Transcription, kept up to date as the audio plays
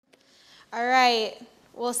All right,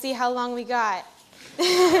 we'll see how long we got.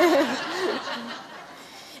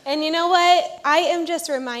 And you know what? I am just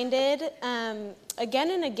reminded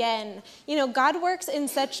again and again, God works in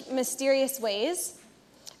such mysterious ways.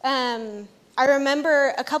 I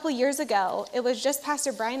remember a couple years ago, it was just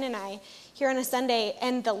Pastor Brian and I here on a Sunday,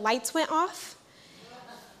 and the lights went off.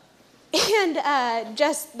 And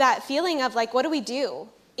just that feeling of like, what do we do?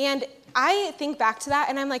 And I think back to that,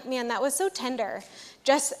 and I'm like, man, that was so tender.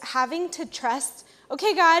 Just having to trust,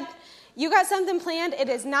 okay, God, you got something planned. It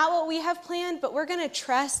is not what we have planned, but we're going to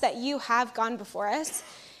trust that you have gone before us,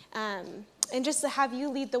 and just to have you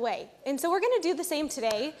lead the way. And so we're going to do the same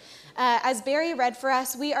today. As Barry read for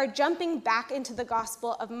us, we are jumping back into the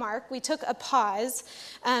Gospel of Mark. We took a pause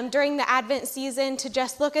during the Advent season to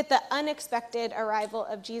just look at the unexpected arrival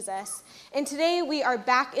of Jesus. And today we are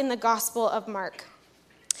back in the Gospel of Mark.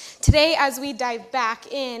 Today, as we dive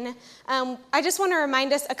back in, I just want to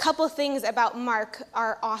remind us a couple things about Mark,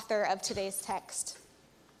 our author of today's text.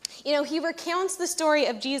 He recounts the story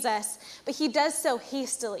of Jesus, but he does so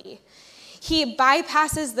hastily. He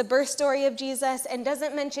bypasses the birth story of Jesus and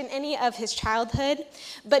doesn't mention any of his childhood,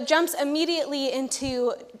 but jumps immediately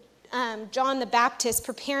into John the Baptist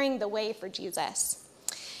preparing the way for Jesus.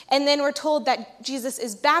 And then we're told that Jesus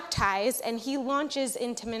is baptized and he launches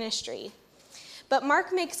into ministry. But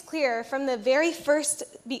Mark makes clear from the very first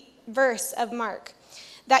verse of Mark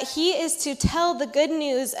that he is to tell the good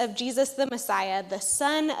news of Jesus the Messiah, the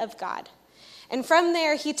Son of God. And from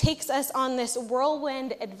there, he takes us on this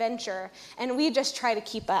whirlwind adventure, and we just try to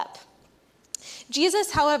keep up.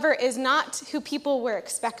 Jesus, however, is not who people were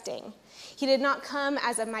expecting. He did not come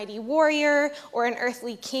as a mighty warrior or an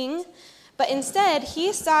earthly king, but instead,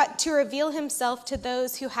 he sought to reveal himself to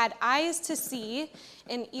those who had eyes to see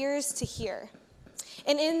and ears to hear.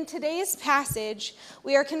 And in today's passage,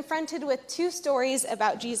 we are confronted with two stories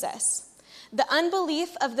about Jesus: the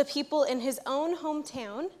unbelief of the people in his own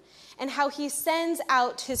hometown and how he sends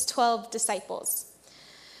out his 12 disciples.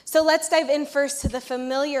 So let's dive in first to the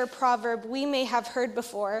familiar proverb we may have heard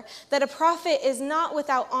before, that a prophet is not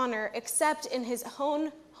without honor except in his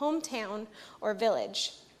own hometown or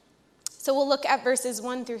village. So we'll look at verses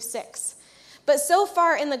 1 through 6. But so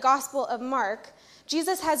far in the Gospel of Mark,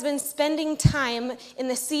 Jesus has been spending time in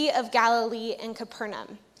the Sea of Galilee and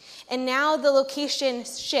Capernaum. And now the location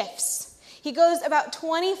shifts. He goes about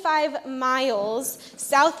 25 miles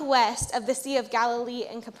southwest of the Sea of Galilee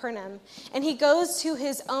and Capernaum, and he goes to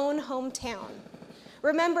his own hometown.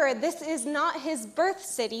 Remember, this is not his birth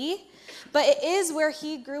city, but it is where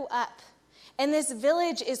he grew up, and this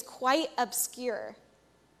village is quite obscure.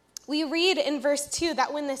 We read in verse 2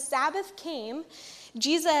 that when the Sabbath came,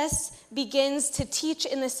 Jesus begins to teach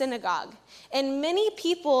in the synagogue, and many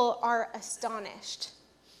people are astonished.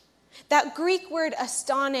 That Greek word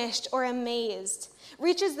astonished or amazed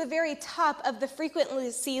reaches the very top of the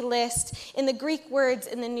frequency list in the Greek words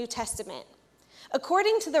in the New Testament.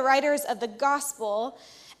 According to the writers of the gospel,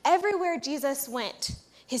 everywhere Jesus went,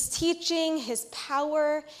 his teaching, his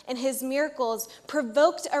power, and his miracles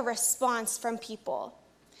provoked a response from people.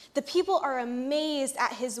 The people are amazed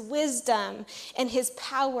at his wisdom and his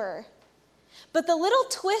power. But the little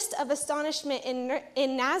twist of astonishment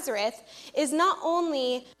in Nazareth is not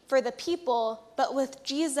only for the people, but with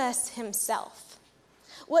Jesus himself.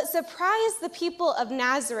 What surprised the people of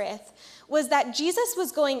Nazareth was that Jesus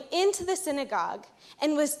was going into the synagogue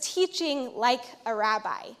and was teaching like a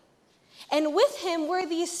rabbi. And with him were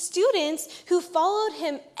these students who followed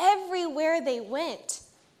him everywhere they went.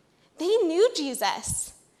 They knew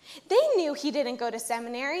Jesus. They knew he didn't go to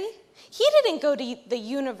seminary. He didn't go to the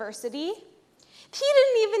university. He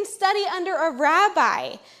didn't even study under a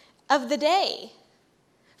rabbi of the day.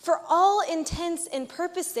 For all intents and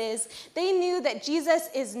purposes, they knew that Jesus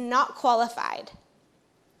is not qualified.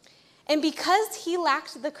 And because he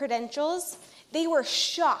lacked the credentials, they were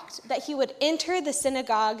shocked that he would enter the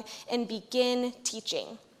synagogue and begin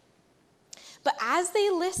teaching. But as they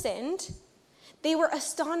listened, they were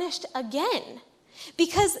astonished again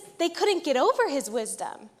because they couldn't get over his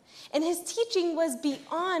wisdom. And his teaching was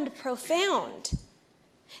beyond profound.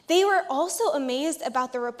 They were also amazed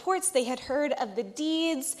about the reports they had heard of the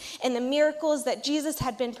deeds and the miracles that Jesus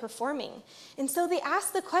had been performing. And so they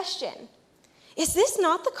asked the question, is this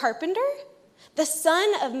not the carpenter, the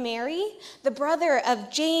son of Mary, the brother of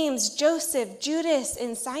James, Joseph, Judas,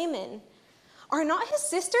 and Simon? Are not his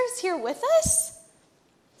sisters here with us?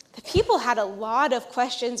 The people had a lot of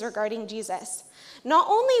questions regarding Jesus. Not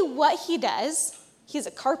only what he does, he's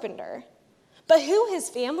a carpenter, but who his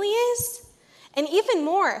family is, and even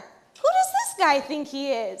more, who does this guy think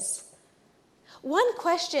he is? One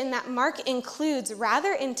question that Mark includes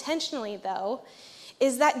rather intentionally, though,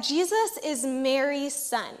 is that Jesus is Mary's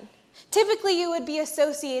son. Typically, you would be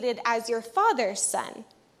associated as your father's son.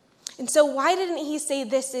 And so why didn't he say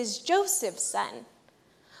this is Joseph's son?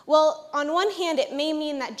 Well, on one hand, it may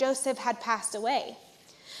mean that Joseph had passed away.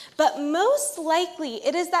 But most likely,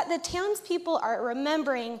 it is that the townspeople are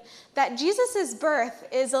remembering that Jesus' birth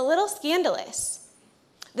is a little scandalous.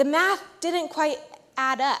 The math didn't quite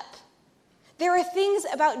add up. There were things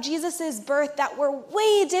about Jesus' birth that were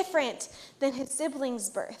way different than his siblings'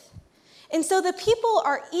 birth. And so the people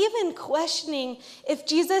are even questioning if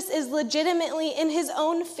Jesus is legitimately in his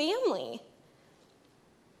own family.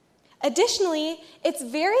 Additionally, it's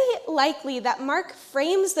very likely that Mark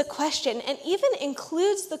frames the question and even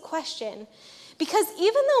includes the question because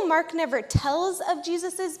even though Mark never tells of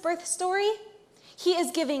Jesus' birth story, he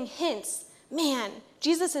is giving hints. Man,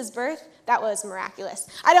 Jesus' birth, that was miraculous.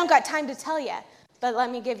 I don't got time to tell you, but let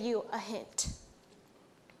me give you a hint.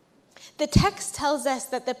 The text tells us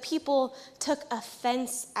that the people took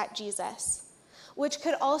offense at Jesus, which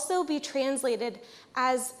could also be translated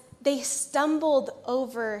as they stumbled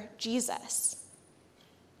over Jesus.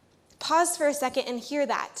 Pause for a second and hear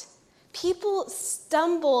that. People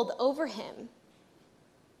stumbled over him.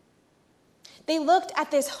 They looked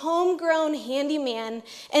at this homegrown handyman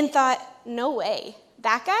and thought, no way,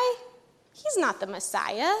 that guy, he's not the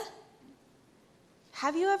Messiah.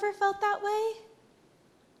 Have you ever felt that way?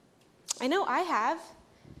 I know I have,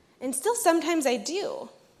 and still sometimes I do.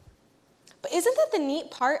 But isn't that the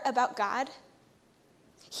neat part about God?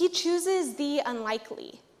 He chooses the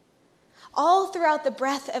unlikely. All throughout the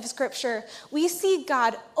breadth of Scripture, we see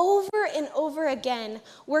God over and over again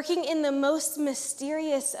working in the most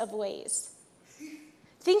mysterious of ways.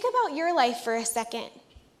 Think about your life for a second.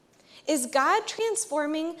 Is God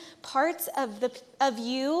transforming parts of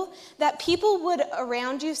you that people would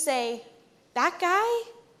around you say, that guy,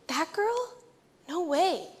 that girl? No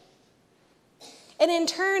way. And in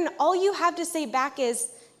turn, all you have to say back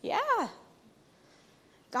is, yeah,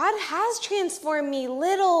 God has transformed me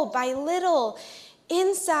little by little,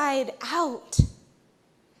 inside out.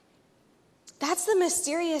 That's the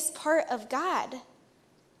mysterious part of God.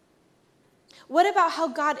 What about how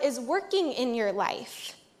God is working in your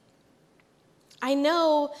life? I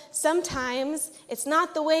know sometimes it's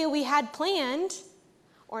not the way we had planned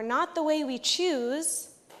or not the way we choose,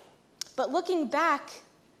 but looking back,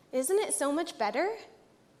 isn't it so much better?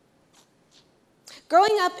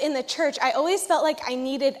 Growing up in the church, I always felt like I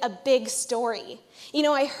needed a big story. You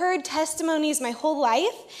know, I heard testimonies my whole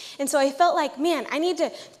life, and so I felt like, man, I need to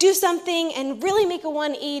do something and really make a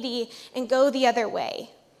 180 and go the other way.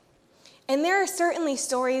 And there are certainly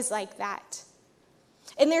stories like that.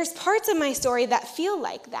 And there's parts of my story that feel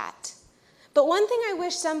like that. But one thing I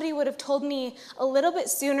wish somebody would have told me a little bit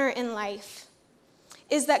sooner in life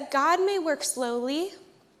is that God may work slowly,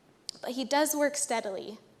 but he does work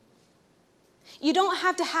steadily. You don't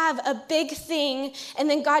have to have a big thing and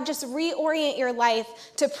then God just reorient your life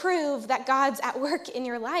to prove that God's at work in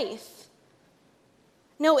your life.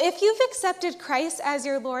 No, if you've accepted Christ as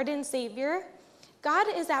your Lord and Savior, God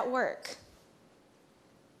is at work.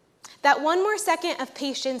 That one more second of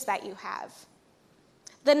patience that you have.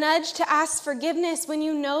 The nudge to ask forgiveness when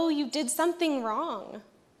you know you did something wrong.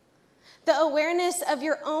 The awareness of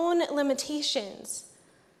your own limitations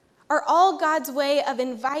are all God's way of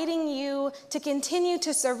inviting you to continue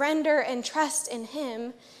to surrender and trust in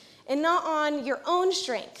him and not on your own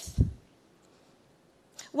strength.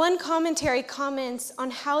 One commentary comments on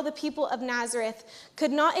how the people of Nazareth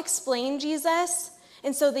could not explain Jesus,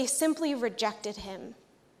 and so they simply rejected him.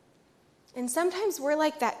 And sometimes we're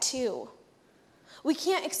like that too. We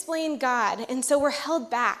can't explain God, and so we're held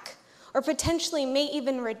back, or potentially may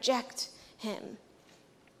even reject him.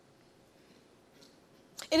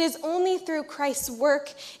 It is only through Christ's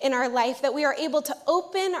work in our life that we are able to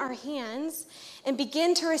open our hands and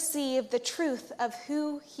begin to receive the truth of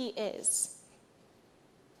who he is.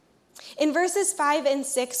 In verses 5 and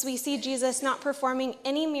 6, we see Jesus not performing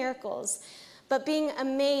any miracles, but being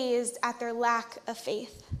amazed at their lack of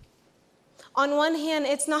faith. On one hand,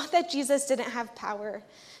 it's not that Jesus didn't have power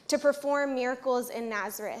to perform miracles in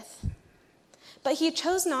Nazareth, but he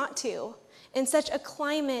chose not to in such a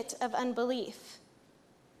climate of unbelief.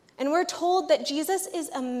 And we're told that Jesus is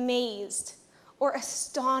amazed or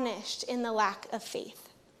astonished in the lack of faith.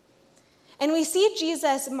 And we see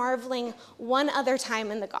Jesus marveling one other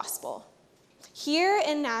time in the gospel. Here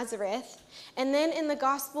in Nazareth, and then in the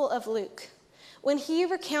Gospel of Luke, when he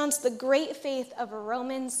recounts the great faith of a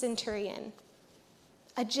Roman centurion,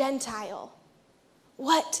 a Gentile.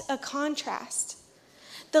 What a contrast.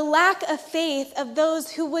 The lack of faith of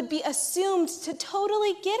those who would be assumed to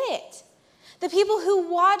totally get it. The people who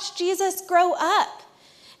watched Jesus grow up.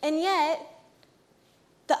 And yet,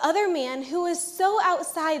 the other man who is so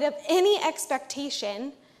outside of any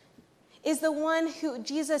expectation is the one who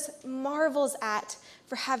Jesus marvels at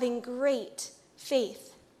for having great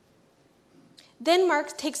faith. Then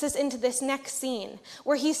Mark takes us into this next scene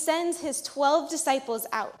where he sends his 12 disciples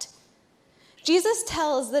out. Jesus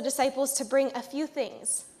tells the disciples to bring a few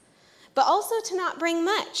things, but also to not bring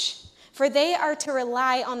much, for they are to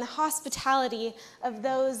rely on the hospitality of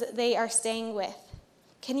those they are staying with.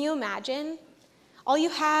 Can you imagine? All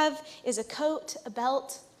you have is a coat, a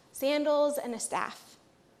belt, sandals, and a staff.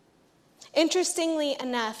 Interestingly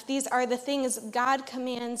enough, these are the things God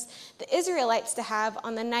commands the Israelites to have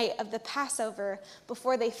on the night of the Passover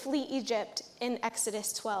before they flee Egypt in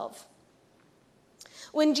Exodus 12.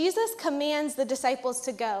 When Jesus commands the disciples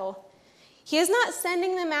to go, he is not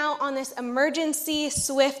sending them out on this emergency,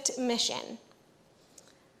 swift mission.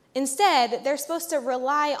 Instead, they're supposed to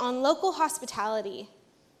rely on local hospitality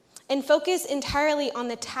and focus entirely on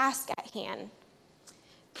the task at hand.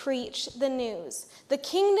 Preach the news. The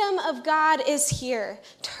kingdom of God is here.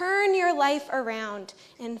 Turn your life around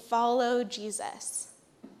and follow Jesus.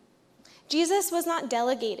 Jesus was not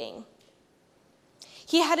delegating.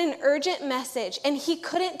 He had an urgent message, and he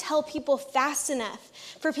couldn't tell people fast enough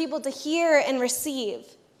for people to hear and receive.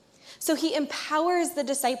 So he empowers the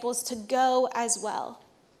disciples to go as well.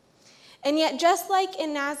 And yet, just like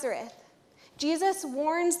in Nazareth, Jesus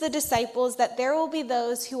warns the disciples that there will be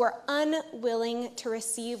those who are unwilling to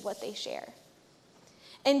receive what they share.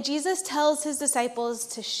 And Jesus tells his disciples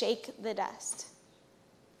to shake the dust,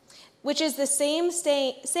 which is the same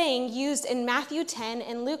saying used in Matthew 10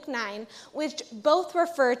 and Luke 9, which both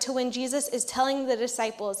refer to when Jesus is telling the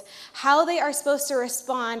disciples how they are supposed to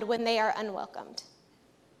respond when they are unwelcomed.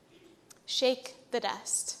 Shake the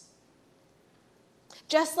dust.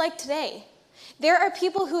 Just like today, there are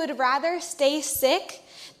people who would rather stay sick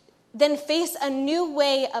than face a new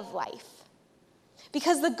way of life,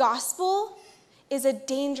 because the gospel is a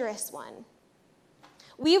dangerous one.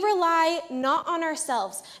 We rely not on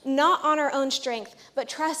ourselves, not on our own strength, but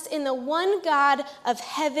trust in the one God of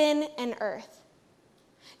heaven and earth.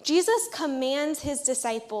 Jesus commands his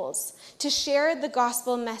disciples to share the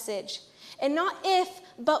gospel message, and not if,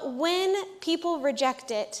 but when people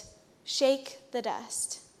reject it, shake the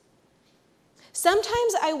dust.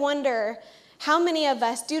 Sometimes I wonder how many of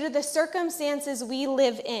us, due to the circumstances we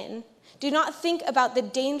live in, do not think about the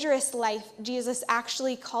dangerous life Jesus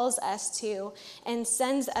actually calls us to and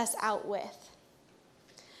sends us out with.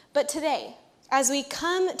 But today, as we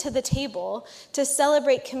come to the table to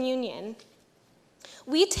celebrate communion,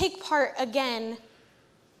 we take part again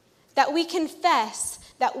that we confess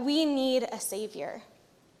that we need a Savior,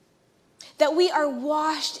 that we are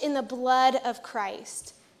washed in the blood of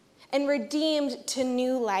Christ and redeemed to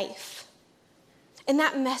new life. And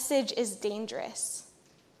that message is dangerous.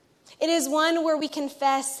 It is one where we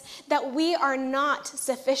confess that we are not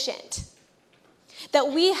sufficient, that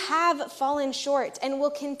we have fallen short and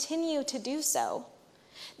will continue to do so,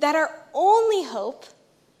 that our only hope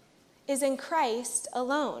is in Christ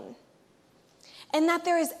alone, and that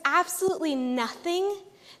there is absolutely nothing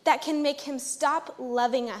that can make him stop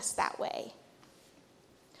loving us that way.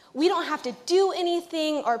 We don't have to do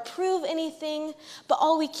anything or prove anything, but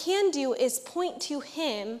all we can do is point to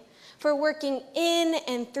him for working in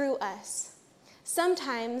and through us,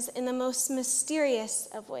 sometimes in the most mysterious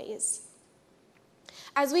of ways.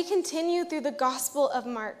 As we continue through the Gospel of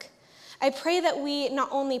Mark, I pray that we not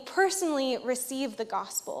only personally receive the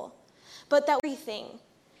gospel, but that everything,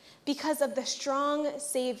 because of the strong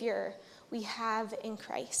Savior we have in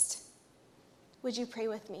Christ. Would you pray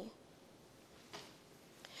with me?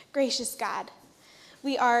 Gracious God,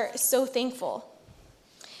 we are so thankful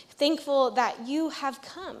that you have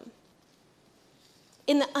come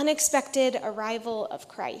in the unexpected arrival of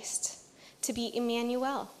Christ to be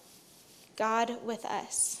Emmanuel, God with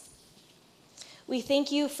us. We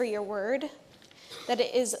thank you for your word, that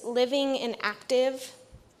it is living and active,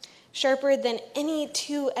 sharper than any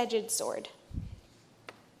two-edged sword.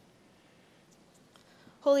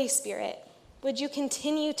 Holy Spirit, would you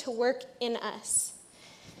continue to work in us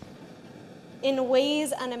in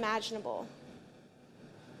ways unimaginable?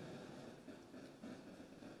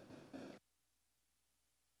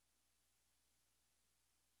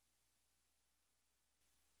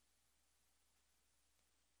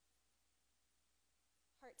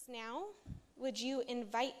 Hearts now, would you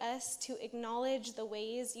invite us to acknowledge the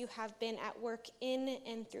ways you have been at work in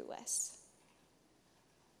and through us?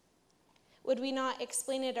 Would we not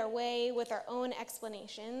explain it our way with our own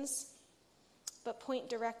explanations, but point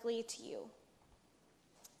directly to you,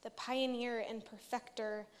 the pioneer and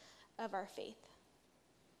perfecter of our faith?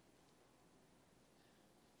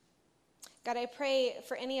 God, I pray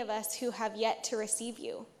for any of us who have yet to receive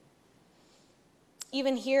you.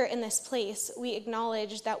 Even here in this place, we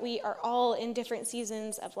acknowledge that we are all in different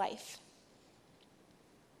seasons of life.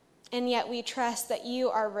 And yet we trust that you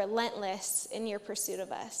are relentless in your pursuit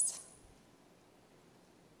of us.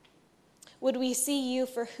 Would we see you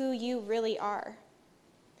for who you really are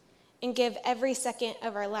and give every second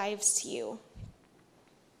of our lives to you?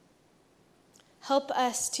 Help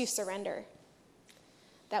us to surrender,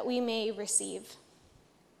 that we may receive.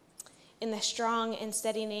 In the strong and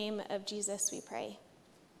steady name of Jesus we pray.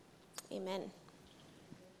 Amen.